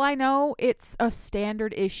 For all I know, it's a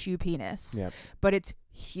standard issue penis. Yep. But it's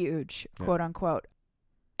huge, quote unquote.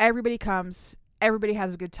 Everybody comes. Everybody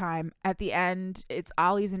has a good time. At the end, it's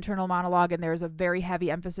Ollie's internal monologue, and there's a very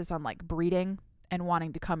heavy emphasis on like breeding and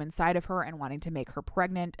wanting to come inside of her and wanting to make her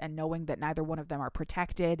pregnant and knowing that neither one of them are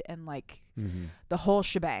protected and like the whole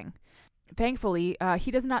shebang. Thankfully, he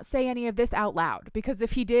does not say any of this out loud, because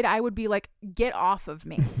if he did, I would be like, get off of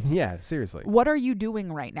me. Yeah, seriously. What are you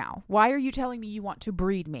doing right now? Why are you telling me you want to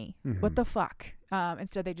breed me? What the fuck?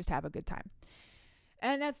 Instead, they just have a good time.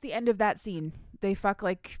 And that's the end of that scene. They fuck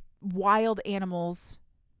like wild animals,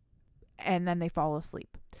 and then they fall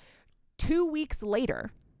asleep. 2 weeks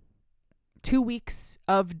later, 2 weeks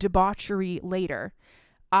of debauchery later,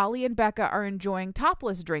 Ollie and Becca are enjoying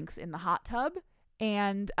topless drinks in the hot tub.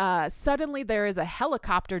 And suddenly there is a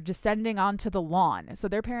helicopter descending onto the lawn. So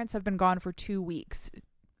their parents have been gone for 2 weeks,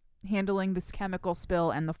 handling this chemical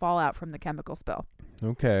spill and the fallout from the chemical spill.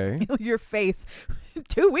 Okay. Your face.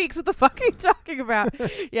 2 weeks? What the fuck are you talking about?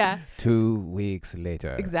 Yeah. 2 weeks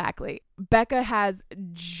later. Exactly. Becca has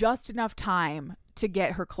just enough time to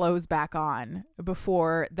get her clothes back on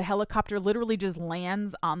before the helicopter literally just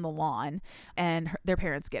lands on the lawn and their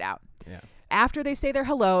parents get out. Yeah. After they say their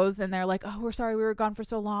hellos and they're like, oh, we're sorry we were gone for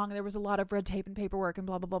so long. There was a lot of red tape and paperwork and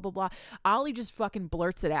blah, blah, blah, blah, blah. Ollie just fucking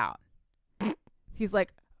blurts it out. He's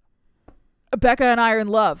like, Becca and I are in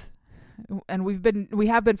love. And we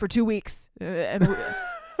have been for 2 weeks.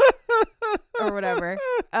 Or whatever.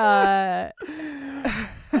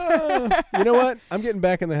 You know what? I'm getting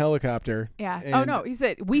back in the helicopter. Yeah. Oh, no. He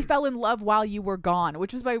said, we fell in love while you were gone,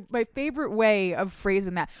 which was my favorite way of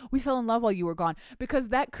phrasing that. We fell in love while you were gone, because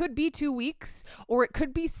that could be 2 weeks or it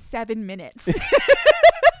could be 7 minutes.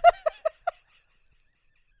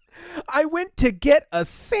 I went to get a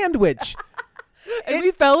sandwich. and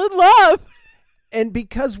we fell in love. And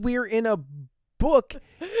because we're in a book,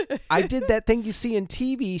 I did that thing you see in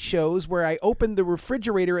TV shows where I opened the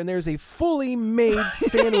refrigerator and there's a fully made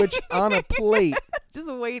sandwich on a plate.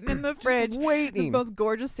 Just waiting in the fridge. Just waiting. The most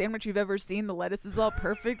gorgeous sandwich you've ever seen. The lettuce is all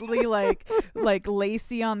perfectly like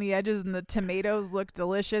lacy on the edges, and the tomatoes look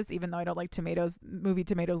delicious, even though I don't like tomatoes. Movie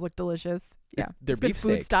tomatoes look delicious. Yeah. They're it's been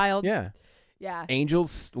beefsteak. food styled. Yeah. Yeah.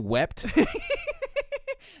 Angels wept.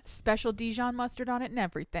 Special Dijon mustard on it and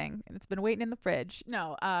everything. And it's been waiting in the fridge.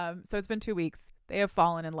 No, so it's been 2 weeks. They have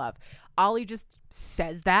fallen in love. Ollie just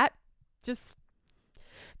says that. Just,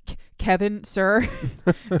 Kevin, sir,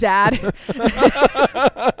 Dad.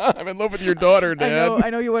 I'm in love with your daughter, Dad. I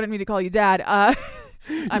know you wanted me to call you Dad.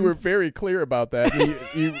 You were very clear about that.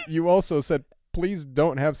 You also said, please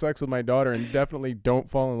don't have sex with my daughter and definitely don't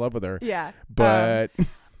fall in love with her. Yeah. But...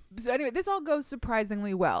 So anyway, this all goes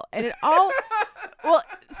surprisingly well. And it all... Well,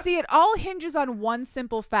 see, it all hinges on one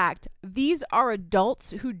simple fact. These are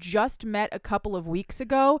adults who just met a couple of weeks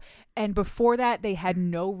ago, and before that, they had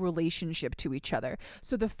no relationship to each other.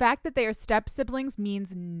 So the fact that they are step siblings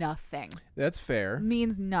means nothing. That's fair.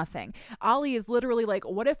 Means nothing. Ollie is literally like,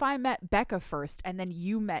 what if I met Becca first and then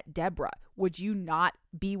you met Deborah? Would you not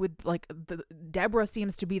be with, like, Deborah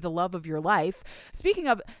seems to be the love of your life. Speaking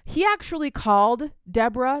of, he actually called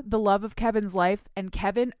Deborah the love of Kevin's life, and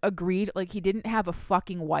Kevin agreed. Like, he didn't have a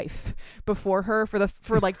fucking wife before her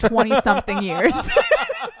for like 20 something years.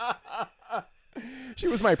 She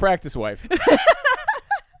was my practice wife.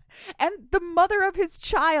 And the mother of his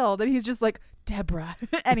child. And he's just like, Deborah.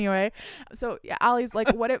 Anyway, so yeah, Ollie's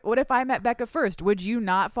like, what if I met Becca first? Would you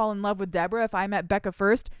not fall in love with Deborah if I met Becca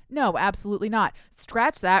first? No, absolutely not.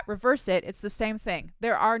 Scratch that, reverse it. It's the same thing.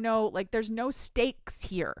 There's no stakes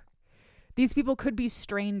here. These people could be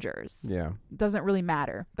strangers. Yeah. Doesn't really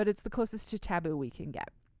matter, but it's the closest to taboo we can get.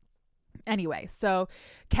 Anyway, so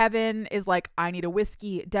Kevin is like, I need a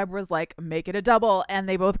whiskey. Deborah's like, make it a double. And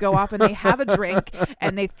they both go off and they have a drink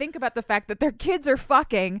and they think about the fact that their kids are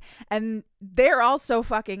fucking and they're also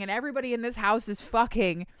fucking and everybody in this house is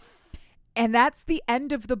fucking. And that's the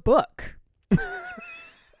end of the book.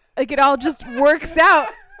 Like, it all just works out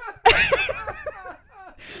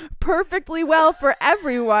perfectly well for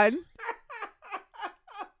everyone.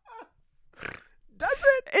 Does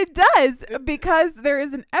it? It does, because there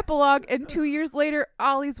is an epilogue, and 2 years later,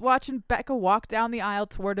 Ollie's watching Becca walk down the aisle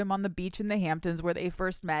toward him on the beach in the Hamptons where they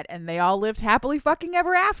first met, and they all lived happily fucking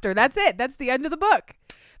ever after. That's it. That's the end of the book.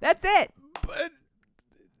 That's it. But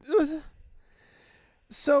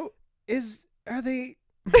so are they?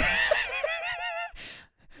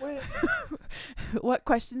 What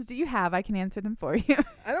questions do you have? I can answer them for you.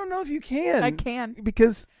 I don't know if you can. I can,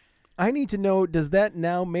 because I need to know. Does that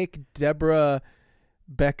now make Deborah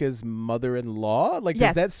Becca's mother-in-law? Like, yes.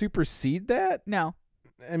 Does that supersede that? No.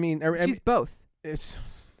 I mean, She's both. It's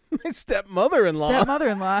my stepmother-in-law.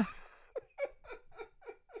 Stepmother-in-law.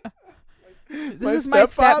 This My is my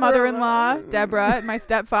stepfather-in-law. stepmother-in-law, Deborah, and my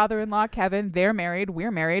stepfather-in-law, Kevin. They're married.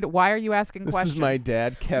 We're married. Why are you asking This questions? is my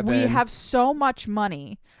dad, Kevin. We have so much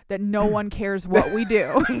money that no one cares what we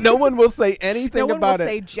do. No one will say anything no one about will it.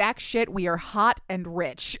 say jack shit. We are hot and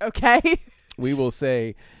rich, okay? We will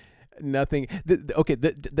say nothing.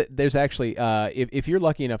 There's actually, if you're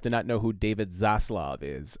lucky enough to not know who David Zaslav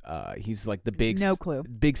is, he's like the big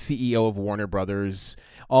CEO of Warner Brothers.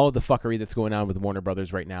 All of the fuckery that's going on with Warner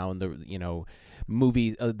Brothers right now, and the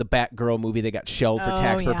movie, the Batgirl movie, they got shelved for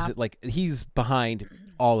tax purposes. Like, he's behind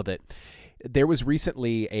all of it. There was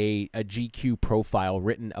recently a GQ profile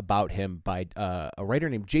written about him by a writer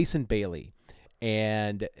named Jason Bailey.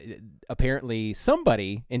 And apparently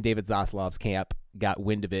somebody in David Zaslav's camp got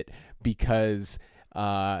wind of it because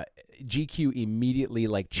GQ immediately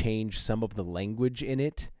changed some of the language in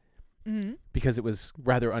it because it was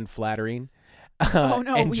rather unflattering. Oh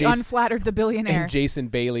no, we unflattered the billionaire. And Jason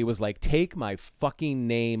Bailey was like, take my fucking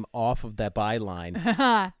name off of that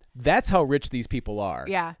byline. That's how rich these people are.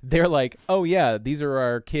 Yeah. They're like, oh yeah, these are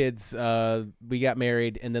our kids. We got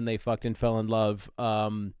married and then they fucked and fell in love.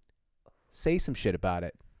 Say some shit about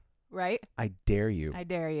it. Right? I dare you. I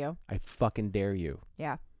dare you. I fucking dare you.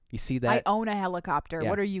 Yeah. You see that? I own a helicopter. Yeah.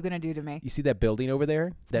 What are you going to do to me? You see that building over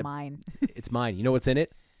there? It's mine. It's mine. You know what's in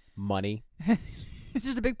it? Money. It's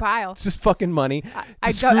just a big pile. It's just fucking money.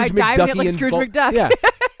 I dive in it like Scrooge McDuck. Yeah.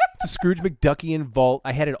 It's a Scrooge McDuckian vault.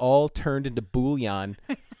 I had it all turned into bullion.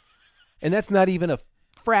 And that's not even a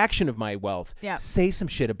fraction of my wealth. Yeah. Say some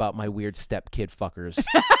shit about my weird stepkid fuckers.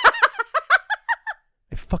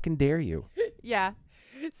 I fucking dare you. Yeah.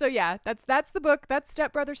 So yeah, that's the book. That's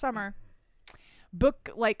Stepbrother Summer. Book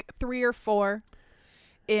 3 or 4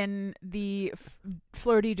 in the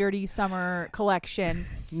Flirty Dirty Summer collection.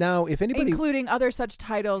 Now, if anybody... including other such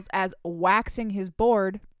titles as Waxing His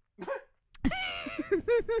Board.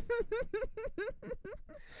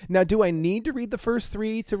 Now, do I need to read the first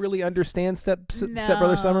 3 to really understand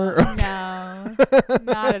Stepbrother Summer? No,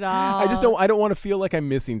 not at all. I don't want to feel like I'm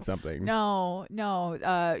missing something. No,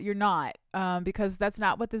 you're not, because that's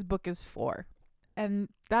not what this book is for, and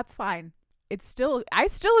that's fine. I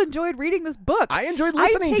still enjoyed reading this book. I enjoyed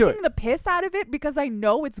listening to it. I'm taking the piss out of it because I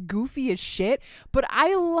know it's goofy as shit, but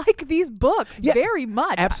I like these books very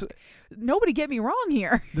much. Absolutely. Nobody get me wrong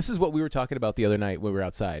here. This is what we were talking about the other night when we were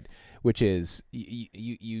outside, which is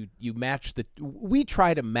you match we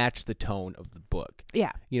try to match the tone of the book.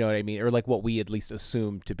 Yeah. You know what I mean? Or what we at least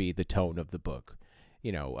assume to be the tone of the book.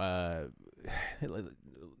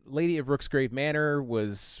 Lady of Rooksgrave Manor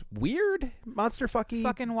was weird, monster fucky,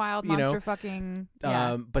 fucking wild, monster fucking.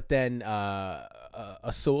 Yeah. But then A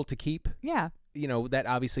Soul to Keep. Yeah. that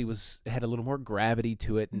obviously had a little more gravity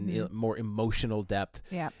to it and more emotional depth.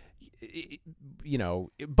 Yeah.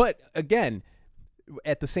 But again,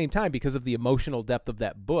 at the same time, because of the emotional depth of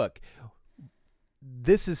that book,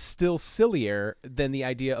 this is still sillier than the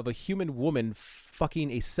idea of a human woman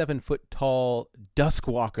fucking a 7-foot tall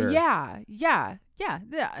Duskwalker. Yeah. You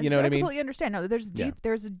know what I mean? I completely understand. No,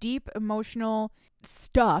 there's a deep emotional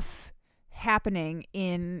stuff happening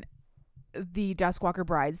in the Duskwalker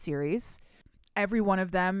Bride series. Every one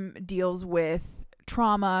of them deals with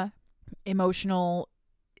trauma, emotional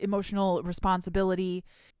responsibility.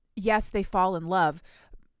 Yes, they fall in love,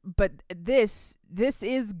 but this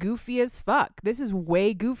is goofy as fuck. This is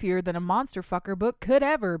way goofier than a monster fucker book could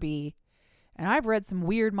ever be. And I've read some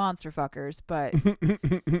weird monster fuckers, but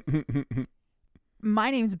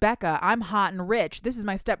my name's Becca. I'm hot and rich. This is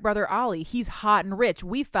my stepbrother Ollie. He's hot and rich.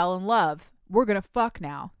 We fell in love. We're going to fuck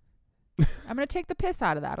now. I'm going to take the piss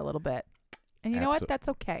out of that a little bit. And you know what? That's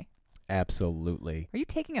okay. Absolutely. Are you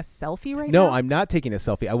taking a selfie right now? No, I'm not taking a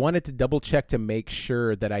selfie. I wanted to double check to make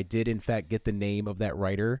sure that I did, in fact, get the name of that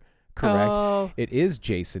writer correct. Oh. It is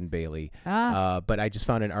Jason Bailey. But I just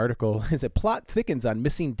found an article. Is it plot thickens on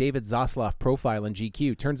missing David Zaslav profile in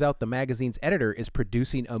GQ? Turns out the magazine's editor is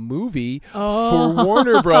producing a movie for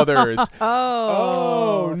Warner Brothers.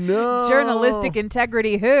 Oh, no. Journalistic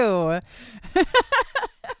integrity who?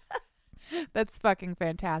 That's fucking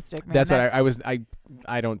fantastic, man. That's what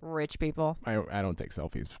I don't. Rich people. I don't take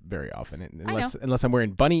selfies very often unless I'm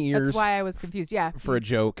wearing bunny ears. That's why I was confused. Yeah. For a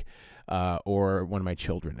joke, or one of my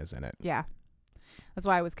children is in it. Yeah. That's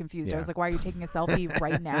why I was confused. Yeah. I was like, why are you taking a selfie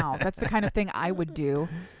right now? That's the kind of thing I would do.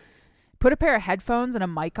 Put a pair of headphones and a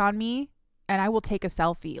mic on me, and I will take a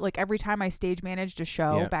selfie. Like every time I stage managed a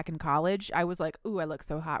show back in college, I was like, ooh, I look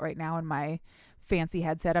so hot right now in my fancy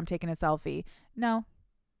headset. I'm taking a selfie. No.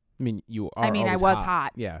 I mean, I was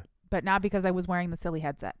hot. Yeah. But not because I was wearing the silly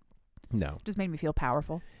headset. No. It just made me feel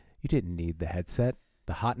powerful. You didn't need the headset.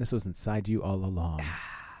 The hotness was inside you all along.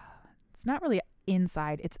 It's not really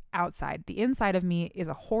inside. It's outside. The inside of me is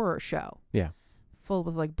a horror show. Yeah. Full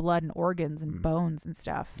with like blood and organs and bones and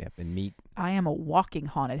stuff. Yep. And meat. I am a walking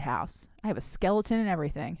haunted house. I have a skeleton and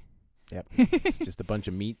everything. Yep. It's just a bunch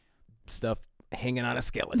of meat stuff hanging on a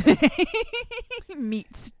skeleton.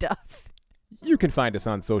 Meat stuff. You can find us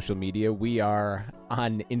on social media. We are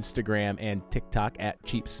on Instagram and TikTok at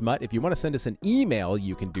Cheap Smut. If you want to send us an email,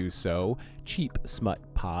 you can do so,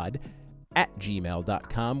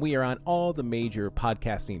 cheapsmutpod@gmail.com. We are on all the major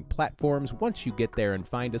podcasting platforms. Once you get there and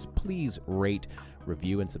find us, please rate,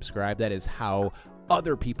 review, and subscribe. That is how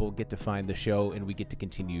other people get to find the show, and we get to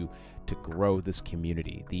continue to grow this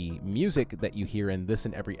community. The music that you hear in this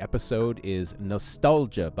and every episode is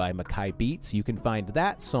Nostalgia by Mackay Beats. You can find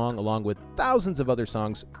that song along with thousands of other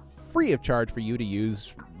songs free of charge for you to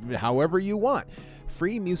use however you want.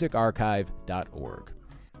 freemusicarchive.org.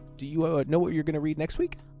 Do you know what you're going to read next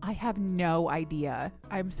week? I have no idea.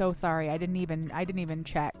 I'm so sorry. I didn't even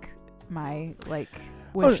check my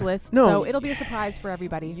wish list. No. So it'll be a surprise for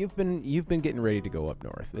everybody. You've been getting ready to go up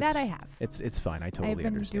north. That I have. It's fine. I totally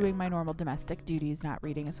understand. I've been doing my normal domestic duties, not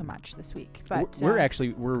reading so much this week. But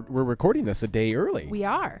we're recording this a day early. We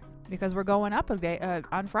are, because we're going up a day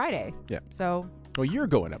on Friday. Yeah. So. Well, you're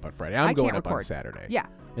going up on Friday. I'm going up record on Saturday. Yeah.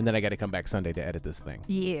 And then I got to come back Sunday to edit this thing.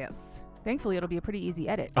 Yes. Thankfully, it'll be a pretty easy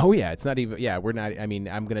edit. Oh, yeah. It's not even... Yeah, we're not... I mean,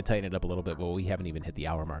 I'm going to tighten it up a little bit, but we haven't even hit the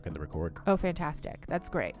hour mark on the record. Oh, fantastic. That's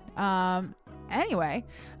great. Anyway,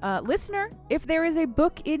 listener, if there is a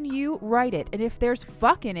book in you, write it. And if there's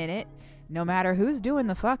fucking in it, no matter who's doing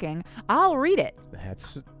the fucking, I'll read it.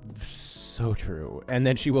 That's so true. And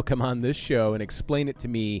then she will come on this show and explain it to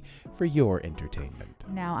me for your entertainment.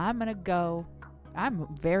 Now, I'm going to go... I'm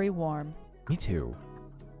very warm. Me too.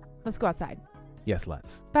 Let's go outside. Yes,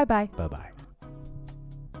 let's. Bye-bye. Bye-bye.